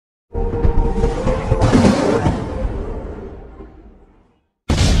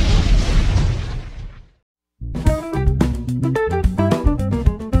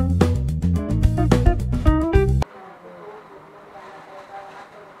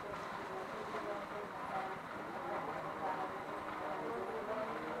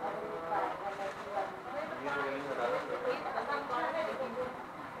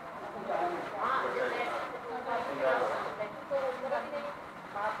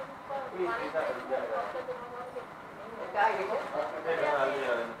लंबा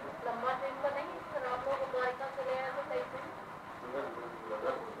ट्रेन का नहीं, सर आप लोग द्वारिका चले आए तो सही से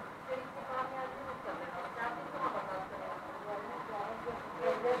फिर इसी काम में आज मत कर लेना, 4 दिन कहाँ बर्दाश्त करें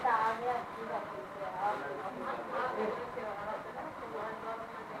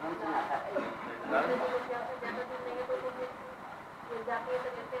जाके तो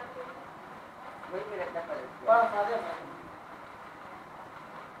कैसे आपके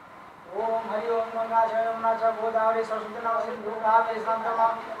ओम हरि ओम गंगा जय यमुना च गोदावरी सरस्वती नमस्ते कावे संतमा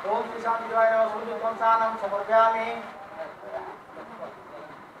ओम श्री शांति शिवाय नमः सूर्य पंचानम समर्पयामि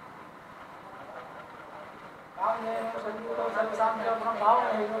कामने संयुक्तो सर्वशांति ब्रह्म भाव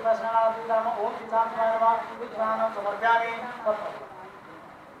में जो स्नानादि कर्म ओम श्री शांति शिवाय नमः स्नानम समर्पयामि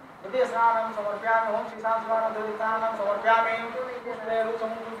द्वितीय स्नानम समर्पयामि ओम श्री शांति शिवाय नमः द्वितीय स्नानम समर्पयामि पुष्पे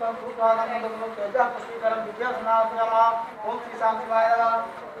रुचमुक्तं पुष्पादं ददो तेजः पुष्पीकरं द्वितीय स्नानम ओम श्री शांति शिवाय नमः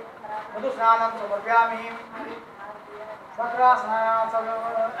मधुस्नानं समर्पयामि शर्करास्नानं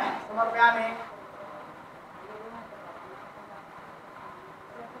समर्पयामि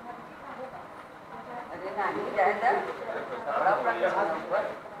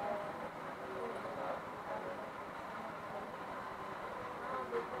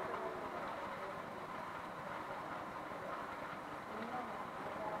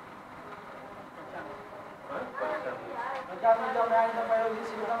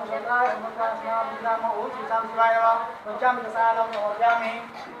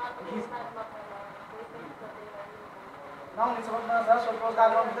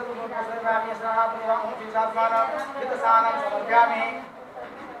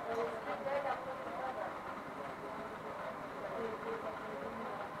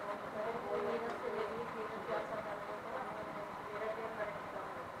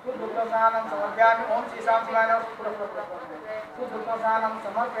समर्पयामि ओम श्री शांति शिवाय नमः सुदुर्गसानं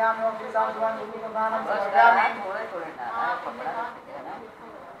समर्पयामि ओम श्री शांति शिवाय सुदुर्गसानं समर्पयामि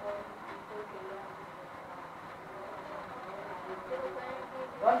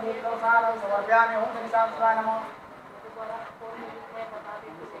वंदुर्गसानं समर्पयामि ओम श्री शांति शिवाय नमः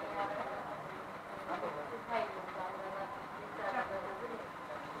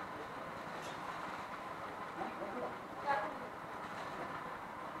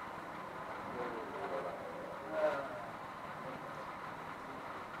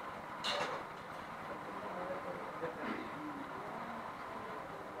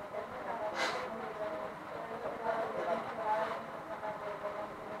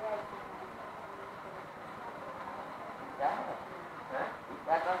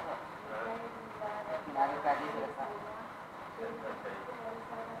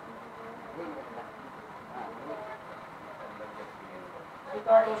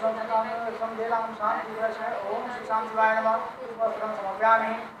ओम श्री शांति शिवाय नमः पुष्पं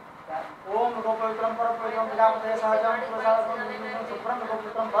समर्पयामि ओम गोपवित्रं परपवित्रं प्रजापते सहजं प्रसादं शुभ्रं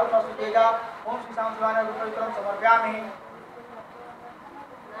गोपवित्रं फलमस्तु तेजा ओम श्री शांति शिवाय नमः गोपवित्रं समर्पयामि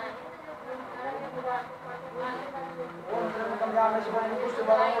ओम त्रिमुखं जामे शिवं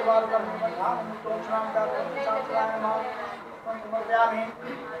पुष्पबलं उर्वारुकं नाम मुक्तं श्राम जातं श्री शांति शिवाय नमः पुष्पं समर्पयामि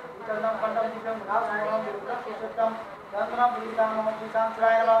चरणं खण्डं दिव्यं घासमलं विरुद्धं सुचित्तं चन्द्रं विदितं नमः श्री शांति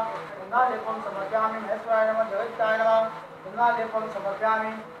शिवाय नमः गंगालेपं समर्पयामि महेश्वराय नमः जगदीशाय नमः गंगालेपं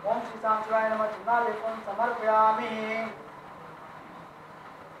समर्पयामि ओम श्री शांति शिवाय नमः गंगालेपं समर्पयामि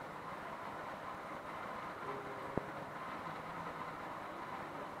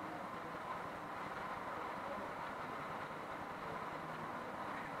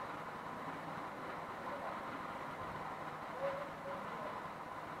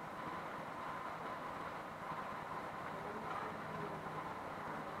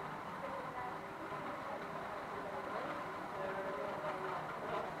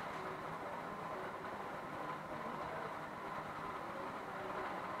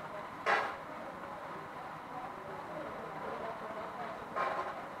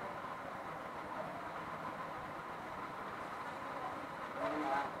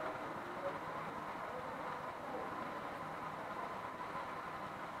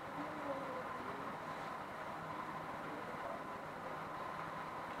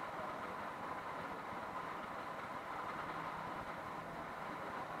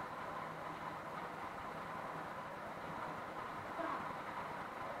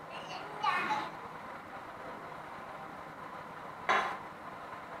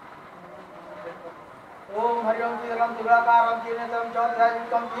ओम हरिओम तीर्थं तुलाकारं तीर्थं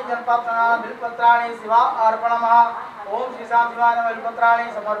चौद्धायुक्तं तीर्थपात्राणि बिल्पत्राणि शिवा अर्पणमः ओम श्री शांति शिवाय नमः बिल्पत्राणि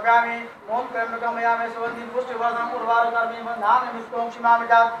समर्पयामि ओम त्र्यंबकं मयामि सुगन्धिं पुष्टिवर्धनम् उर्वारुकर्मि बन्धानं विष्णुं क्षिमामि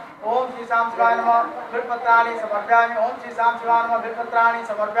च ओम श्री शांति शिवाय नमः बिल्पत्राणि समर्पयामि ओम श्री शांति शिवाय नमः बिल्पत्राणि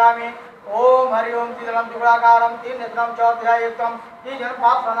समर्पयामि ओम हरि ओम शीतलम त्रिगुणाकारं तीन नेत्रं चौध्यायुक्तं तीजन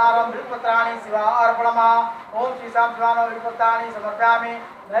पापनारं बिल्वपत्राणि शिवा अर्पणमा ओम श्री शाम शिवाय बिल्वपत्राणि समर्पयामि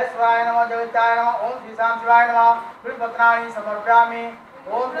महेश्वराय नमः जगत्याय नमः ओम श्री शाम शिवाय नमः बिल्वपत्राणि समर्पयामि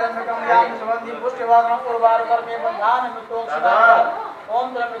ओम त्र्यंबकं यामि सुगंधि पुष्टिवर्धनम् उर्वारुकर्मे बन्धान मृत्योक्षिमां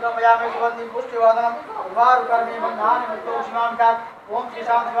ओम त्र्यंबकं यामि सुगंधि पुष्टिवर्धनम् उर्वारुकर्मे बन्धान मृत्योक्षिमां ओम श्री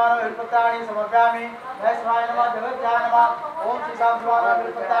शाम शिवाय बिल्वपत्राणि समर्पयामि महेश्वराय नमः जगत्याय नमः ओम श्री शाम शिवाय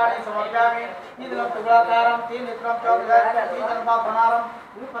बिल्वपत्राणि समर्पयामि तीन त्रिगुणाकारं तीन नेत्रं चौध्यायुक्तं तीजन पापनारं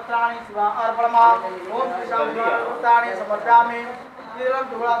बिल्वपत्राणि शिवा अर्पणमा ओम श्री शाम शिवाय बिल्वपत्राणि समर्पयामि तीन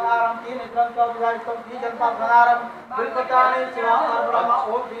त्रिगुणाकारं तीन नेत्रं चौध्यायुक्तं तीजन पापनारं बिल्वपत्राणि शिवा अर्पणमा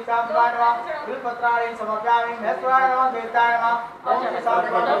ओम श्री शाम शिवाय नमः बिल्वपत्राणि समर्पयामि महेश्वराय नमः जगत्याय नमः ओम श्री शाम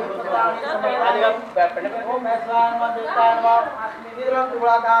शिवाय बिल्वपत्राणि समर्पयामि ओम महेश्वराय नमः जगत्याय नमः तीन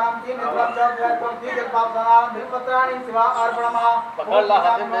त्रिगुणाकारं तीन नेत्रं चौध्यायुक्तं तीजन पापनारं बिल्वपत्राणि शिवा अर्पणमा ओम श्री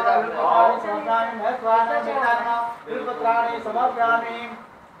शाम शिवाय बिल्वपत्राणि समर्पयामि महेश्वराय नमः जगत्याय नमः बिल्वपत्राणि समर्पयामि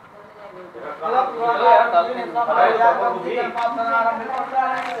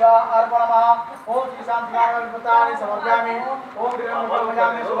ओम श्री शांतिनारायण बिल्वपत्राणि समर्पयामि ओम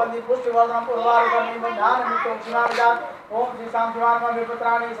त्र्यंबकं सुगंधि पुष्टिवर्धनम् उर्वारुकर्मे बन्धान मृत्योक्षिमां ओम श्री शांतिनारायण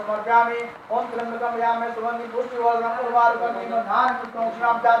बिल्वपत्राणि समर्पयामि ओम त्र्यंबकं सुगंधि पुष्टिवर्धनम् उर्वारुकर्मे बन्धान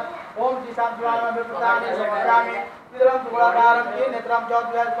मृत्योक्षिमां ओम श्री शांतिनारायण बिल्वपत्राणि समर्पयामि तीरं त्रिगुणाकारं तीन नेत्रं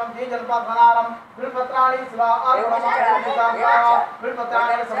चौध्यायुक्तं तीजन पापनारं बिल्वपत्राणि शिवा अर्पणमा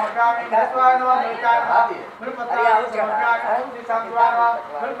बिल्वपत्राणि समर्पयामि महेश्वराय नमः जगत्याय नमः बिल्वपत्राणि समर्पयामि ओम श्री शांतिनारायण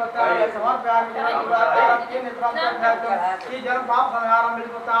नमः बिल्वपत्राणि समर्पयामि त्रिगुणाकारं तीन नेत्रं चौध्यायुक्तं तीजन पापनारं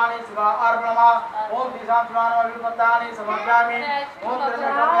बिल्वपत्राणि शिवा अर्पणमा ओम श्री शांतिनारायण नमः बिल्वपत्राणि समर्पयामि ओम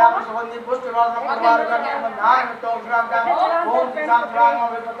त्र्यंबकं सुगंधि पुष्टिवर्धनम् उर्वारुकर्मे बन्धान मृत्योक्षिमां ओम श्री शांतिनारायण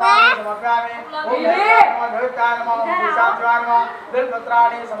नमः बिल्वपत्राणि समर्पयामि ओम जगत्याय नमः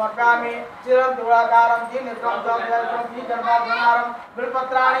बिल्वपत्राणि समर्पयामि चिरं त्रिगुणाकारं तीन नेत्रं चौध्यायुक्तं तीजन पापनारं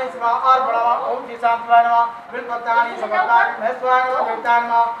बिल्वपत्राणि शिवा अर्पणमा ओम श्री शांतिनारायण नमः बिल्वपत्राणि समर्पयामि महेश्वराय नमः जगत्याय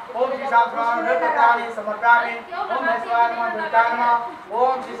नमः ओम श्री शांतिनारायण बिल्वपत्राणि समर्पयामि ओम महेश्वराय नमः जगत्याय नमः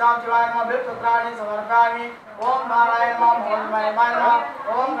ओम श्री शांतिनारायण नमः बिल्वपत्राणि समर्पयामि ओम नारायण नमः ओम नारायण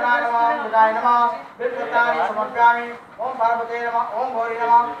नमः ओम गणाय नमः ओम गणाय नमः बिल्वपत्राणि समर्पयामि ओम पार्वती नमः ओम गौरी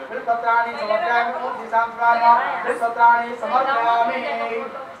नमः बिल्वपत्राणि समर्पयामि ओम श्री शांतिनारायण नमः बिल्वपत्राणि समर्पयामि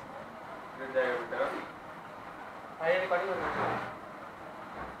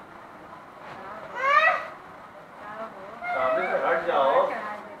सामने से हट जाओ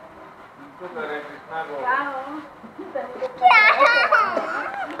इसको करें कृष्णा को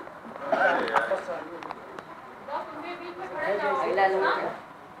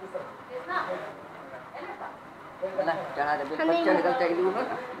चढ़ा दे बच्चा निकलता है दूर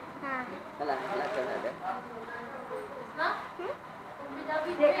चला चढ़ा दे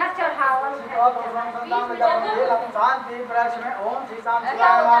देखा चढ़ावा शांति प्रकाश में ओम श्री शाम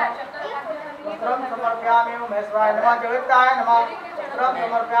शिवाय नमः वस्त्रं समर्पयामि महेश्वराय नमः जगत्याय नमः वस्त्रं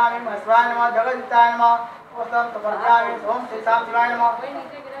समर्पयामि महेश्वराय नमः जगत्याय नमः वस्त्रं समर्पयामि ओम श्री शाम शिवाय नमः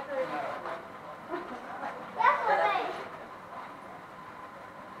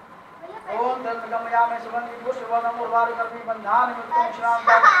ओम त्र्यंबकं सुगंधि पुष्टिवर्धनम् उर्वारुकर्मे बन्धान मृत्योक्षिमां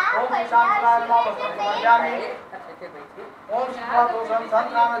ओम श्री शाम शिवाय नमः वस्त्रं समर्पयामि ओम शिवा दोषं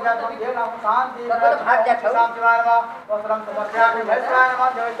संनाम जातं देवनाम शांति शाम शिवाय नमः वस्त्रं समर्पयामि महेश्वराय नमः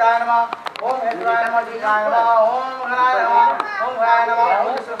जगत्याय नमः ओम महेश्वराय नमः जगत्याय नमः ओम गणाय नमः ओम गणाय नमः ओम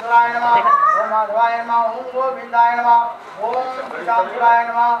विश्वेश्वराय नमः ओम माधवाय नमः ओम गोविंदाय नमः ओम श्री शाम शिवाय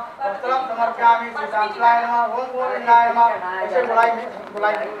नमः वस्त्रं समर्पयामि श्री शाम शिवाय नमः ओम गोविंदाय नमः ऐसे बुलाई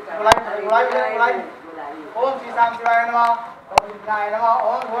ओम श्री शाम शिवाय नमः ओम विष्णाय नमः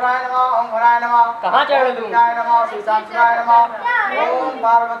ओम घोराय नमः ओम घोराय नमः कहाँ चढ़ रहे विष्णाय नमः श्री शाम शिवाय नमः ओम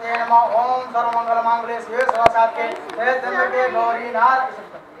पार्वती नमः ओम सर्वमंगल मांगल्ये शिवे सर्वसात्के त्र्यंबके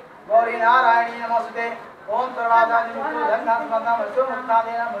गौरी नारायणी नमोस्तुते ओम सर्वादानि मुक्तो धन्नात्मना मृत्यु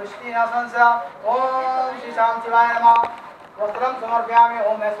मुक्तादेन मृष्टिना संस्या ओम श्री शाम शिवाय नमः वस्त्रं समर्पयामि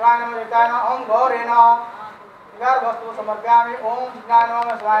ओम महेश्वराय नमः जगत्याय नमः ओम गौरी नमः वस्तु समर्पयामि ओम शिवाय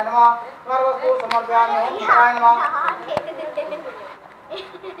नमः शिवाय नमः वस्तु समर्पयामि ओम शिवाय नमः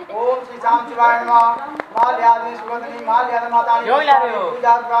ओम श्री शाम शिवाय नमः माल्यादि सुगंधि माल्यादि मातानि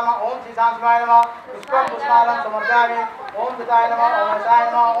पूजा कृत्वा ओम श्री शाम शिवाय नमः पुष्पं पुष्पालं समर्पयामि ओम पिताय नमः ओम ईशाय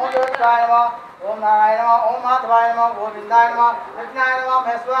नमः ओम जगत्याय नमः ओम नारायण नमः ओम माधवाय नमः गोविंदाय नमः कृष्णाय नमः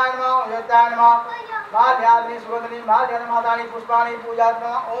महेश्वराय नमः ओम जगत्याय नमः माल्यादि सुगंधि माल्यादि मातानि पुष्पाणि पूजा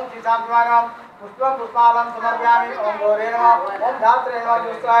कृत्वा ओम श्री शाम शिवाय नमः पुष्पं पुष्पालं समर्पयामि ओम गौरे नमः ओम धात्रे नमः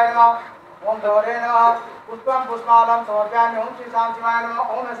जुष्टाय नमः ओम गौरे नमः पुष्पम पुष्पालम समर्पयामि ओम श्री शाम शिवाय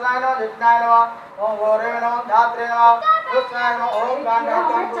नमः ओम हसनाय नमः जिष्णाय नमः ओम गौरे नमः धात्रे नमः पुष्पाय नमः ओम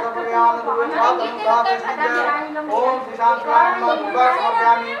गांधारम पुष्पयाम दुर्वासम धात्रे संजय ओम श्री शाम शिवाय नमः दुर्वा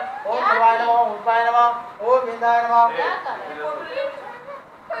समर्पयामि ओम शिवाय नमः ओम पुष्पाय नमः ओम विंदाय नमः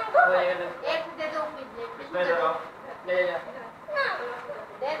एक दे दो इसमें जरा दे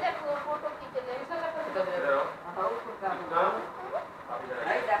दे फोटो खींच ले कितना आप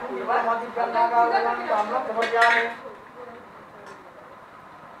इधर मति गंगा का हम लोग समर्पयामि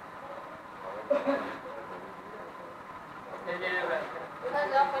उधर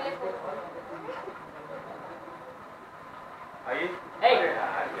जाओ पहले फोटो आइए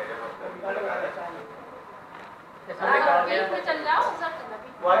बीच में चल जाओ उधर चलना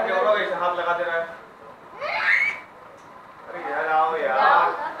बीच वहाँ क्या होगा ऐसे हाथ लगा दे रहा है अरे यार आओ जाओ यार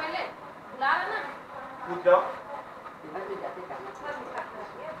उधर पहले बुला रहा ना कूद जाओ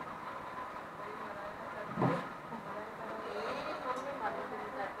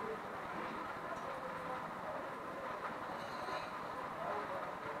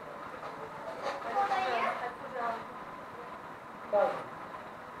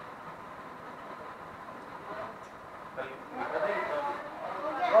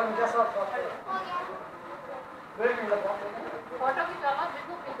और मुझे सब वेट नहीं लगा फोटो खिंचवा लो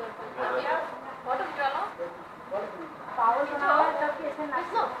बिल्कुल बिल्कुल फोटो खिंचवा लो पावल बना हुआ है तब कैसे ना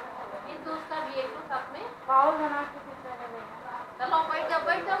किसको इन दोस्त का भी एक तो साथ में पावल बना के कितना रहेगा चलो बैठ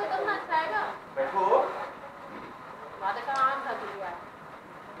जाओगे तब ना अच्छा आएगा बैठो वादे का आम था दिया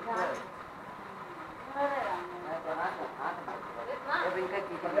इतना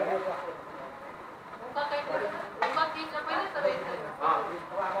उनका खींच लो पहले सब एक हाँ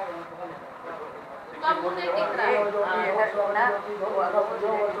उनका मुंह नहीं दिख रहा है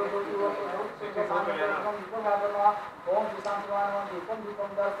ओम श्री शाम शिवाय नमः दीपम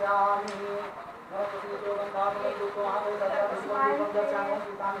दीपम दर्शयामि नमस्ते योगं धामनं दुःखो आदे सदा दीपम दर्शयामि ओम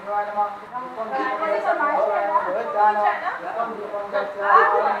श्री शाम शिवाय नमः दीपम दीपम दर्शयामि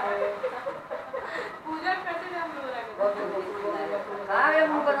पूजा करते थे हम लोग हाँ ये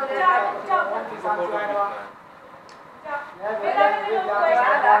मुंह करो ले ओम श्री शाम शिवाय नमः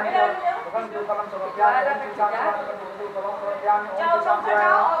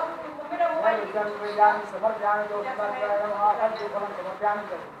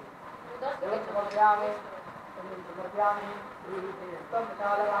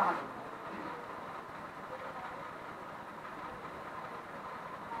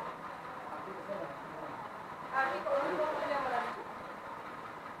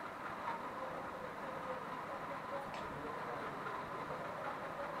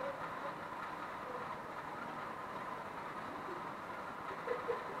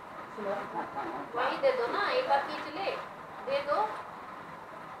वही दे दो ना एक बार खींच ले दे दो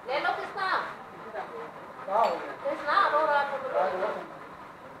ले लो कृष्णा कृष्णा रो रहा फोटो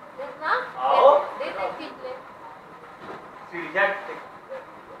कृष्णा आओ। दे दे खींच ले सीढ़ियाँ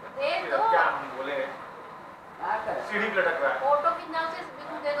दे दो क्या हम बोले सीढ़ी पे लटक रहा है फोटो खींचना उसे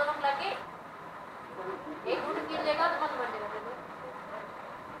बिल्कुल दे दो ना के एक फोटो खींच लेगा तो मन बन जाएगा दे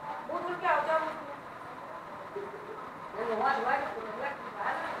दो वो दूर क्या हो जाओ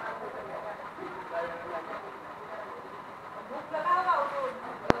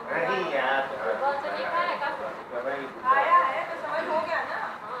नहीं यार कौन से नहीं खाएगा आया है तो समझ हो गया ना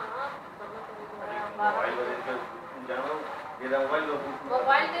हाँ मोबाइल जानो ये मोबाइल लो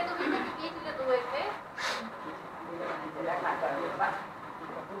मोबाइल दे दो बीच में खींच ले दो एक पे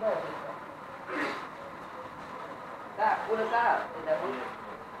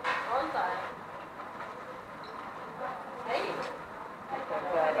कौन सा है नहीं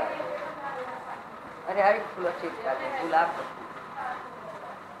अरे हर फूल अच्छे गुलाब का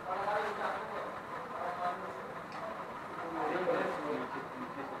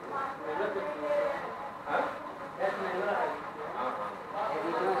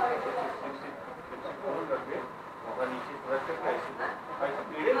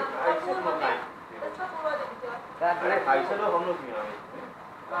ऐसे लोग हम लोग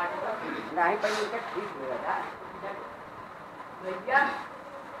नहीं नहीं पर इनका ठीक हो रहा भैया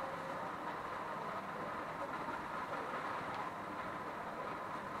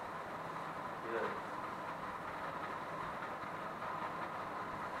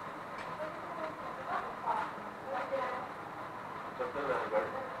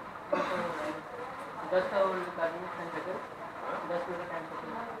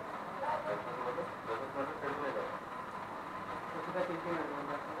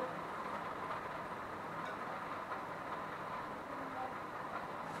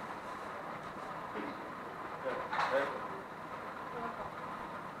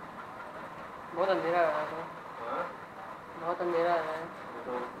बहुत अंधेरा है हाँ? बहुत अंधेरा है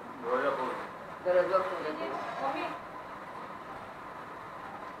तो दरवाजा खोल। दरवाजा खोल दीजिए। मम्मी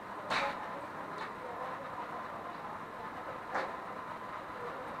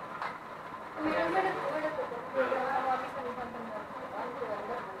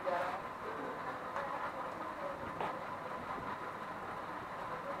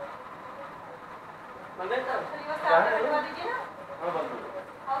मंगल सर हाँ बंद हो।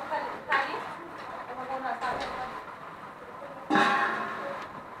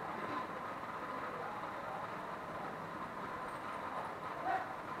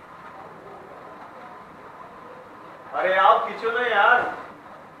 अरे आप खींचो ना यार।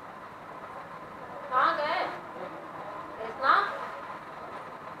 कहाँ गए? कृष्णा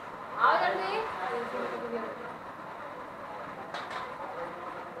आओ जल्दी।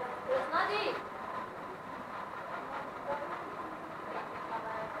 कृष्णा जी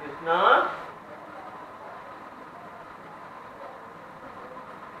कृष्णा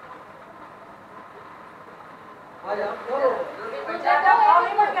आ जाओ बोलो।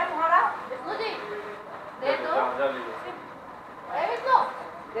 विष्णु जी दे दो। चार्जर ले लो। विष्णु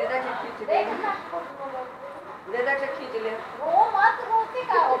दे दे खींच ले दे दे खींच ले रो मत, रोती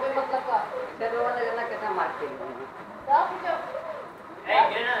का हो बे मतलब का फिर रोने लगना कितना मारते हैं सब जो ए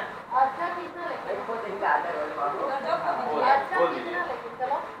गिरना अच्छा खींचना लेकिन एक बहुत ही आदर वाले बाबू अच्छा खींचना लेकिन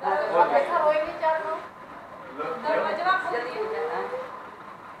चलो ऐसा रोएंगे चार लोग। दरवाजा जल्दी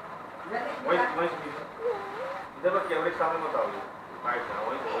हां वही इधर पर कैमरे के सामने मत आओ। राइट ना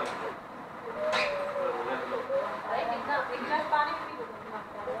वही अरे कितना एक गिलास पानी पी लो।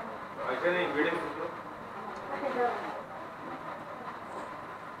 ऐसे नहीं वीडियो में खींचो।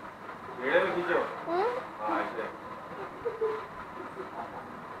 वीडियो में खींचो। हाँ ऐसे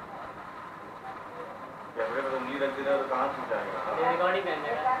कैमरे में तो नहीं रख देना तो कहाँ खींचाएगा। रिकॉर्डिंग करने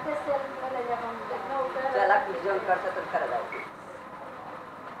का कैसे सेल्फ में ले जाओ हम कितना उतर चला कुछ जो कर सकते कर जाओ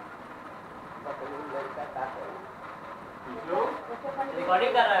लड़का का खींचो।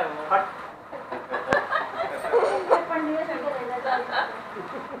 रिकॉर्डिंग कर रहा है वो हट। पंडित से ले जाओ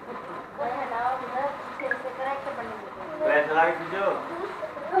वह हटाओ उधर से करेक्ट पंडित फ्लैश लगा के खींचो।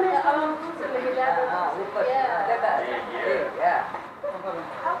 अब हम से ले जाओ। हां ऊपर देखा ये या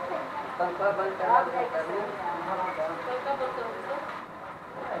पंखा बंद करना करना पंखा बंद करो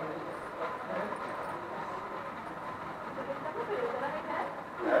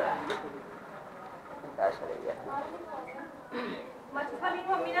क्या करेगा मच्छी वाली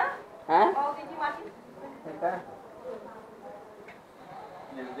मम्मी ना हैं पाव दीजिए माची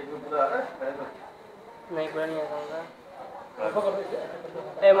ये देखो पूरा नहीं पूरा नहीं आता होगा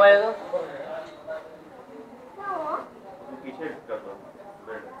ए मैं तो पीछे कर दो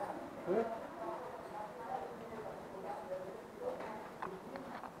बेल्ट।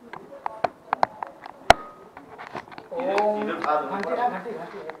 इधर खा दो। घंटी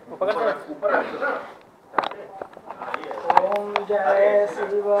ऊपर ऊपर रख दो ना। ओम जय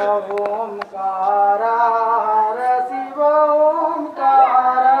शिव ओमकारा हर शिव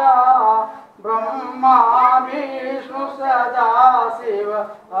ओमकारा ब्रह्मा विष्णु सदा शिव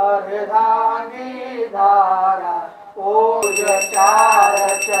अर्धांगी धारा ओज चार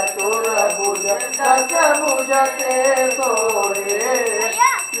चतुर्भुज दश भुज ते सोरे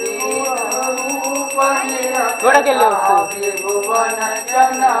रूप त्रिभुवन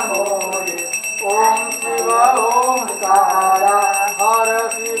जन मोरे ओम शिव ओमकारा हर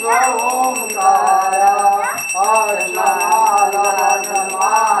शिव ओमकारा हर माला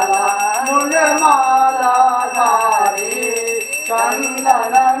माला मुझे माला धारी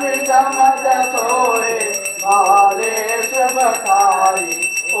चंदन मृगमद सोए बालेश बताई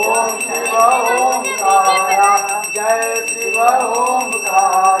ओम शिव ओमकारा जय शिव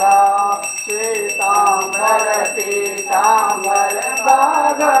ओमकारा श्वेतांबर पीतांबर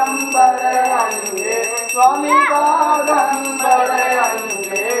बागंबर अंगे स्वामी बागंबर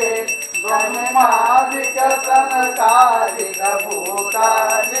अंगे ब्रह्मादिक सनकादिक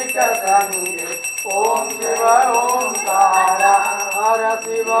भूतादिक संगे ओम शिव ओमकारा हर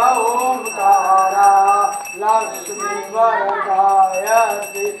शिव ओमकारा लक्ष्मी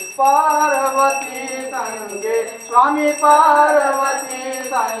वरदायति पार्वती संगे स्वामी पार्वती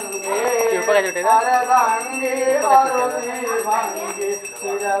संगे अर्धांगे अरुणी भंगे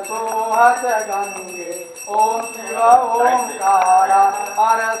शिरसोहत गंगे ओम शिव ओमकारा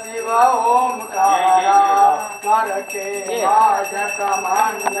हर शिव ओमकारा कर के वाजक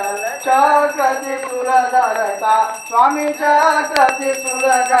मंडल चक्र त्रिशूलधरता स्वामी चक्र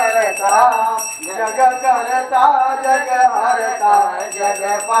त्रिशूलधरता जग करता जग हरता जग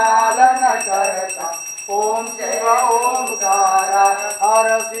पालन करता ओम शिव ओमकारा हर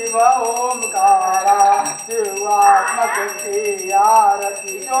शिव ओमकारा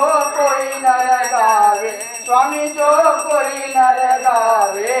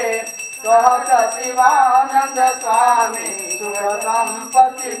स्वत शिवानंद स्वामी सुख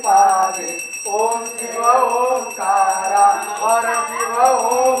संपत्ति पावे। ओम शिव ओंकारा हर शिव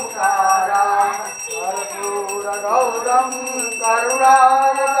ओंकारा कर्पूर गौरम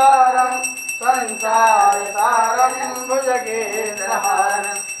करुणावतारम संसार सारम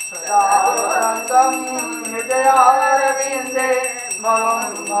भुजगेन्द्रहारम सदा वसंतम हृदयारविंदे भवं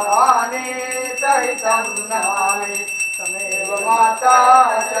भवानी सहितं नमामि। तमेव माता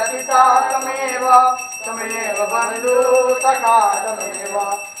च पिता तमेव तमेव बन्धु सखा तमेव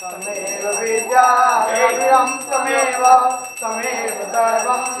तमेव विद्या द्रविणं तमेव तमेव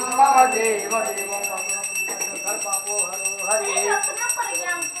सर्वं मम देव देवं पापो हरो हरि।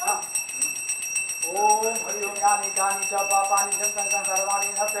 ओम हरि ओम। यानि कानि च पापानि जन्तं सर्वाणि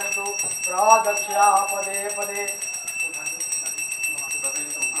नश्यन्तु प्रदक्षिणा पदे पदे।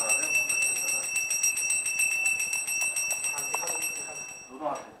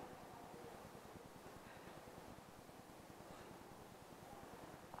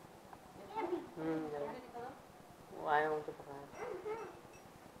 आए हो तो पकड़ा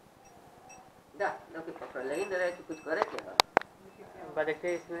दा लोग पकड़ लेकिन दे रहे कुछ करे क्या बात देखते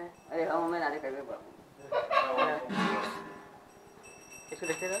इसमें। अरे हम मैं ना देख रहे इसको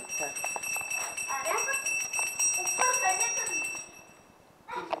देखते ना अरे ऊपर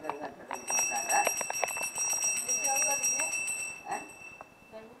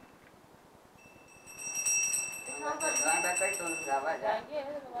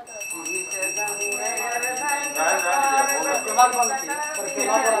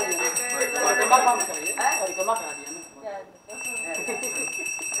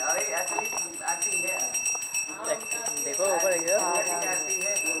करने तो देखो ऊपर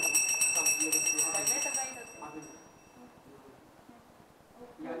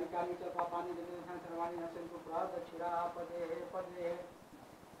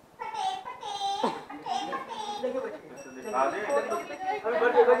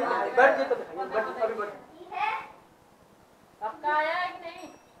सबका आया है कि नहीं?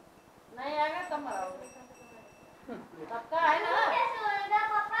 नहीं आएगा तब मराओगे। सबका है ना?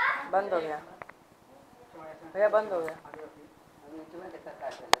 बंद हो गया भैया बंद हो गया।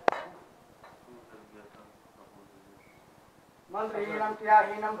 मंत्रहीनम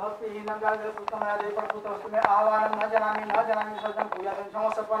क्रियाहीनम भक्तिहीनम जागृतपुत्रम राजेशपुत्रस्तु में आह्वानं न जानामि सदं पूजातं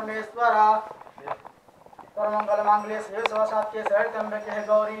समस्त परमेश्वर। सर्वमंगल मांगल्ये शिवे सर्वसात्ये शरण्ये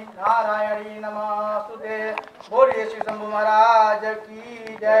गौरी नारायणी नमस्तुते। बोलिए श्री शंभु महाराज की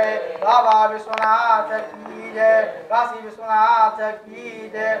जय। बाबा विश्वनाथ की जय। काशी विश्वनाथ की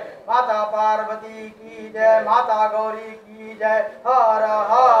जय। माता पार्वती की जय। माता गौरी की जय। हर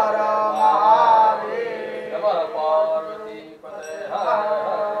हर महादेव।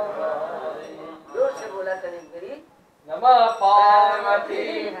 जोर से बोला करें मेरी नमः पार्वती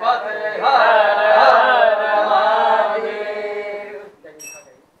पते हर हर महादेव।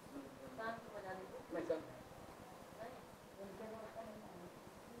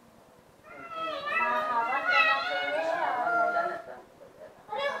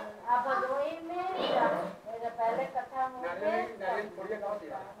 पहले कथा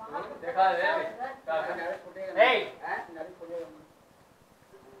देखा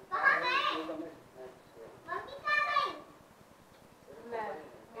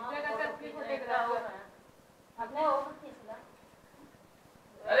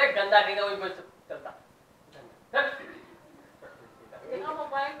अरे गंदा कहेगा वही बस चलता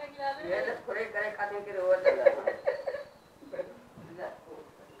मोबाइल में गिरा दे। ये तो थोड़े करे खाते के रोज चल रहा है।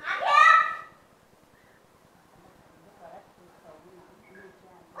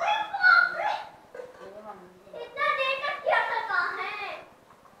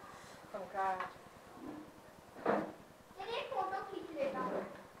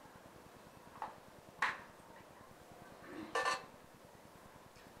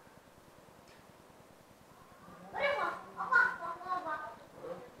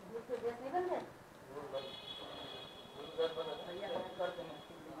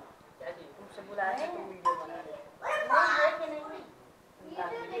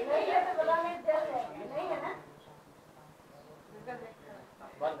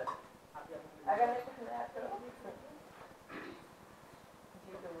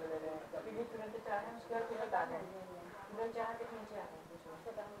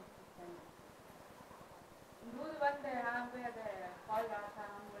 दूध बंद है। हाँ पे है कॉल रहा था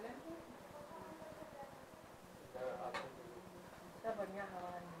हम बोले सब बढ़िया हवा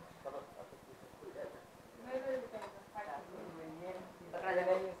है।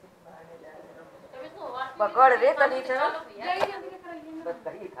 पकड़ रे तनी से बस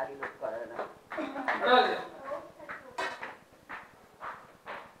कहीं खाली लोग कर ना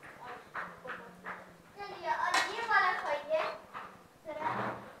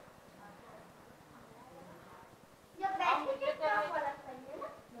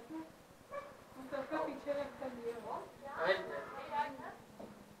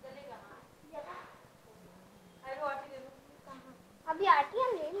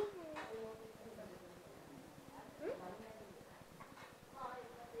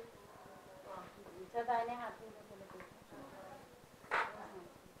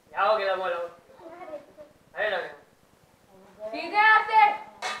आओ गेला बोलो है ना सीधे आते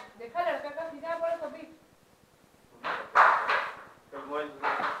देखा लड़का का सीधा बोल कभी तो मोबाइल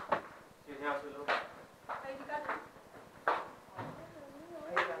सीधे आप लो कहीं दिखा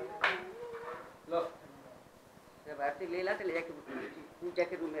लो जब आरती ले ला तो ले जाके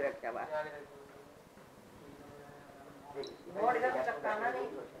जैकेट में रख जा बाहर मोड़ इधर चपकाना नहीं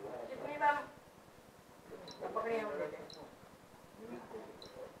कितनी बार पकड़े हम लेते हैं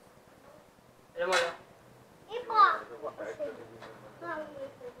ये बोलो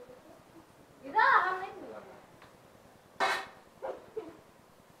इधर हम नहीं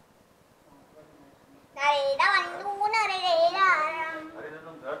अरे तो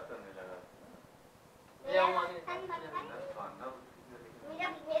तुम दर्द करने लगा ये हम आगे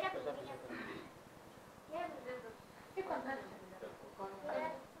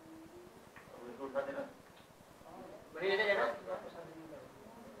उठा देना बड़ी ले जाना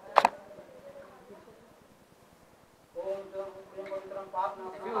ओम जब पवित्रम पाप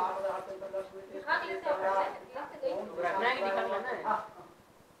नाम आहार दिखा दिए से रखना है कि दिखा लेना है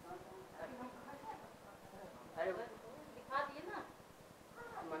अरे दिखा दिए ना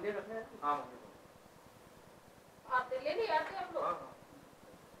मंदिर रखना है हां आते ले ले आते हम लोग हां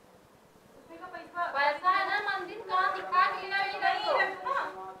उसमें का पैसा पैसा है ना मंदिर कहाँ दिखा के लेना ये रख दो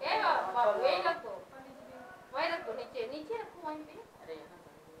ये बाबू यही रख दो वही रख दो नीचे नीचे रखो वहीं पे अरे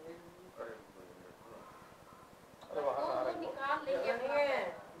अरे वहां से आ रहा है निकाल लेंगे नहीं है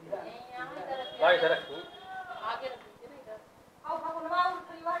यहाँ इधर रख भाई इधर रखो आगे रख दीजिए ना इधर आओ भगवान और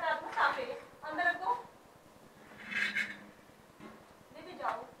परिवार डाल दो सामने अंदर रखो ले भी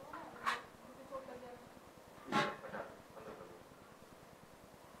जाओ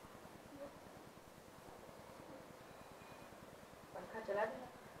पंखा चला दे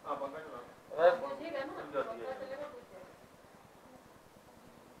हां पंखा चला ठीक है ना चल जाती है। पंखा चलेगा तो क्या?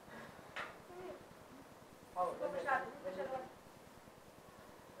 तो प्रसाद चलो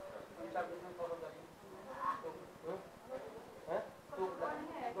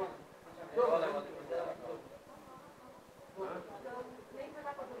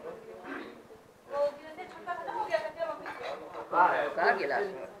वो गिरते छक्का खत्म हो गया करते मम्मी कहाँ गिलास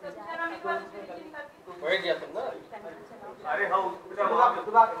में जरा मेरे पास उसके नीचे निकाल के वही दिया तुम ना अरे हाँ उसका दुबा वहां पे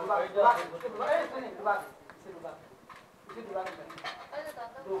दुबा दुबा दुबा दुबा इसे दुबा अरे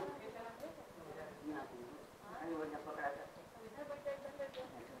दादा दो पकड़ा था इधर बैठ जा इधर बैठ जा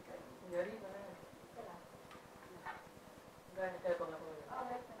यही गाय क्या करना पड़ेगा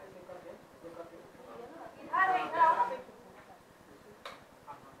इधर है इधर आओ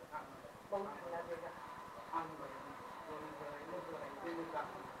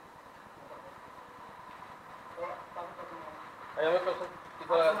अरे मैं तो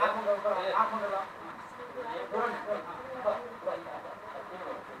किधर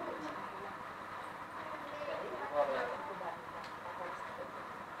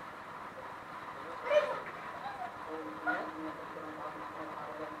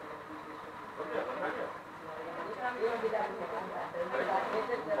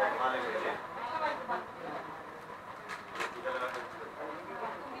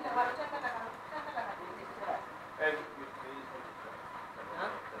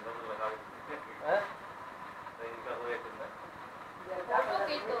फोटो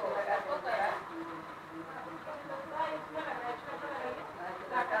खींच दो फोटो करा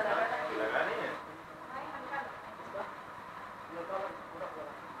लगा नहीं है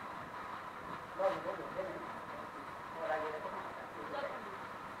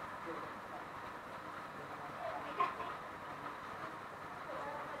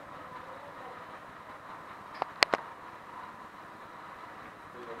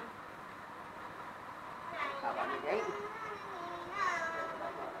हवा में जाएगी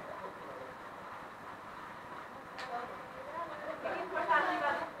लेकिन प्रसाद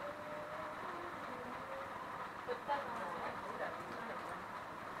निकाल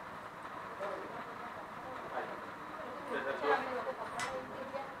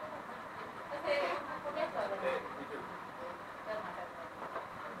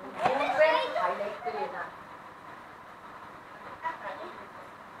हाईलाइट पे लेना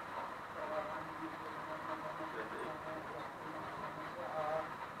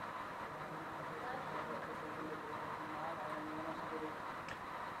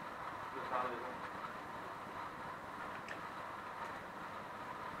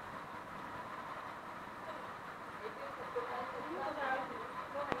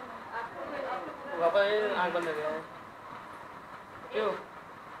वापस आँख बंद हो गया है क्यों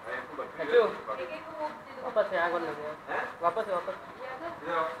क्यों एक को दे दो वापस से आँख बंद हो गया है वापस से वापस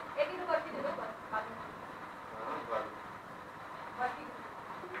एक ही तो करके दे दो बाकी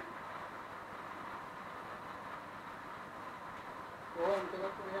ओम तेज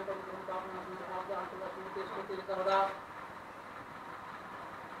सूर्य पर कामना अपना आप आंतरिक स्मृति स्मृति सर्वदा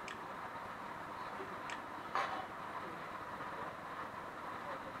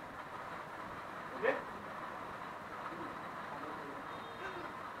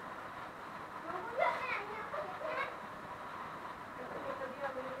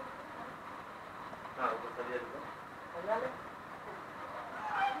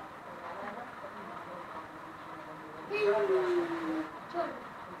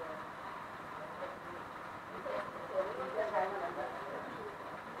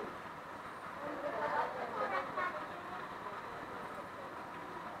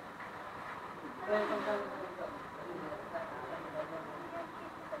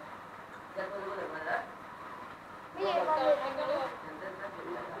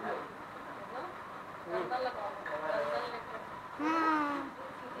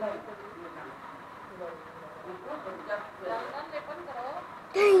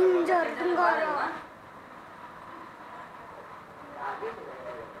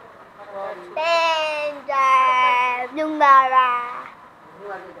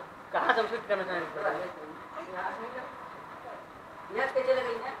कहाँ संस्कृत करना चाहिए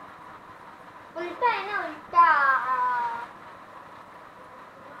उल्टा है ना उल्टा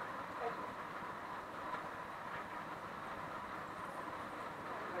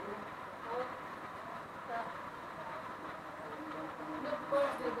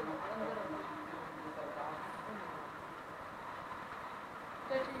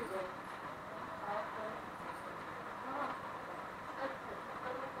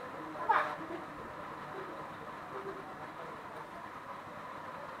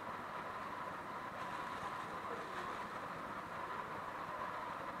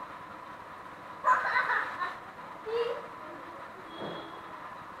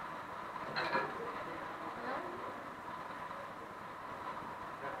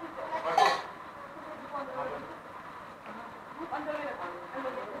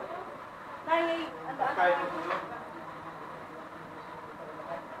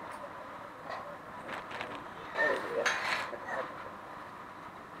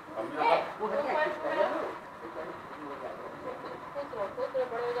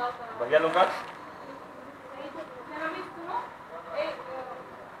भैया लोग का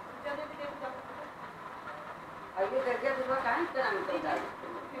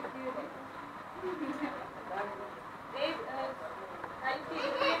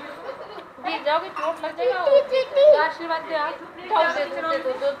गिर जाओगे चोट लग जाएगा आशीर्वाद दे आप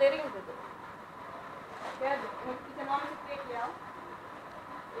दो दे रही हूँ क्या किसी नाम से प्लेट ले आओ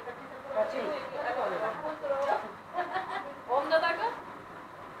ओम दादा का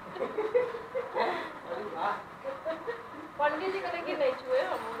पंडित जी करेंगे नहीं छुए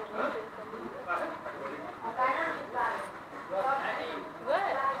हम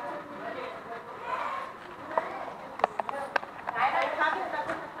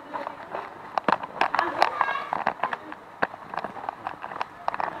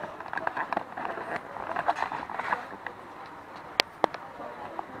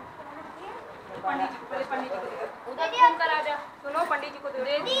सुनो पंडित जी को दे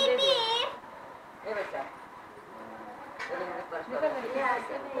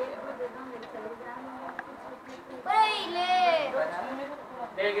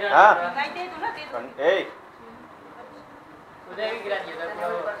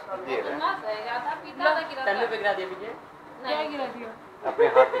अपने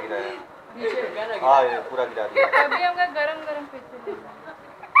हाथ पे गिराया। हाँ ये पूरा गिरा दिया। अभी हमका गरम गरम पीछे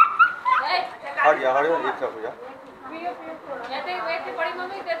हट जा एक साथ हो जा। ऐसे वेट से बड़ी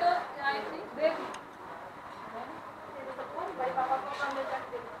मम्मी दे दो ऐसे देख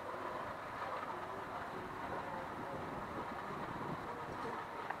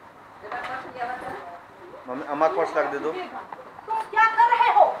मम्मी अम्मा पर्स रख दे दो। तुम क्या कर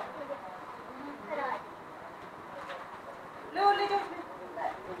रहे हो? ले जाओ।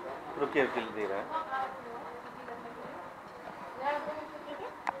 रुकिए दे रहा है।